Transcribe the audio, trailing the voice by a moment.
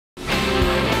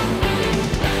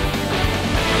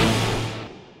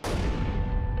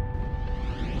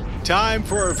Time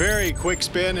for a very quick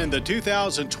spin in the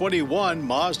 2021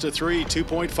 Mazda 3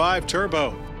 2.5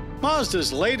 Turbo.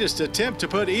 Mazda's latest attempt to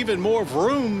put even more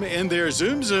vroom in their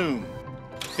Zoom Zoom.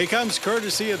 It comes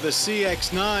courtesy of the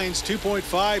CX-9's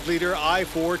 2.5-liter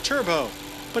i4 Turbo.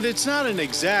 But it's not an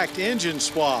exact engine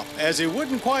swap, as it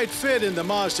wouldn't quite fit in the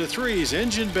Mazda 3's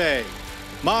engine bay.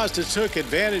 Mazda took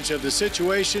advantage of the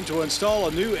situation to install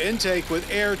a new intake with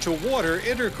air-to-water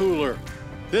intercooler.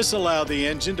 This allowed the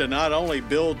engine to not only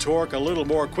build torque a little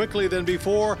more quickly than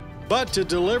before, but to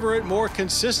deliver it more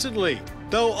consistently,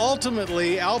 though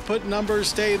ultimately output numbers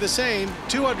stay the same,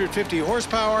 250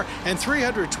 horsepower and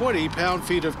 320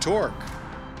 pound-feet of torque.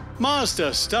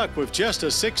 Mazda stuck with just a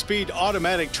 6-speed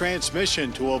automatic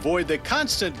transmission to avoid the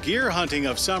constant gear hunting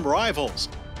of some rivals,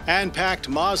 and packed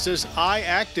Mazda's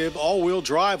iActive all-wheel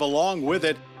drive along with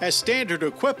it as standard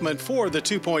equipment for the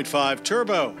 2.5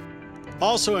 Turbo.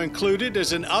 Also included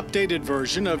is an updated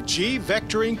version of G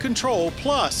Vectoring Control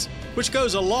Plus, which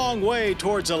goes a long way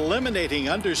towards eliminating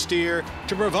understeer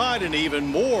to provide an even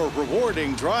more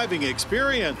rewarding driving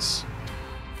experience.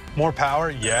 More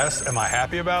power, yes. Am I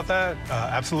happy about that?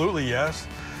 Absolutely yes.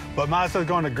 But Mazda's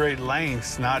going to great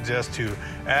lengths not just to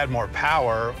add more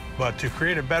power, but to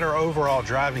create a better overall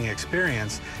driving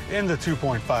experience in the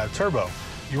 2.5 Turbo.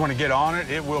 You want to get on it,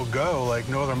 it will go like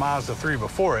no other Mazda 3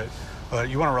 before it. But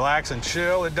you want to relax and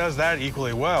chill, it does that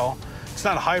equally well. It's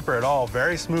not hyper at all,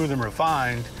 very smooth and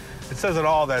refined. It says it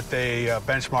all that they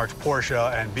benchmarked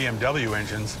Porsche and BMW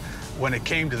engines when it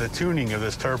came to the tuning of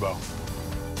this turbo.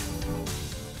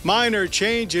 Minor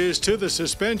changes to the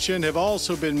suspension have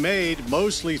also been made,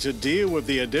 mostly to deal with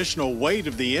the additional weight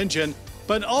of the engine,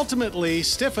 but ultimately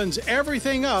stiffens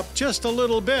everything up just a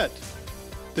little bit.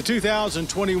 The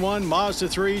 2021 Mazda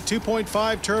 3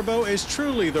 2.5 Turbo is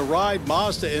truly the ride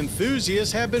Mazda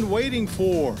enthusiasts have been waiting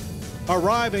for.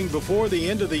 Arriving before the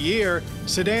end of the year,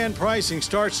 sedan pricing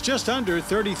starts just under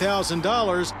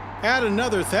 $30,000, add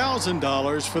another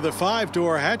 $1,000 for the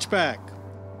 5-door hatchback.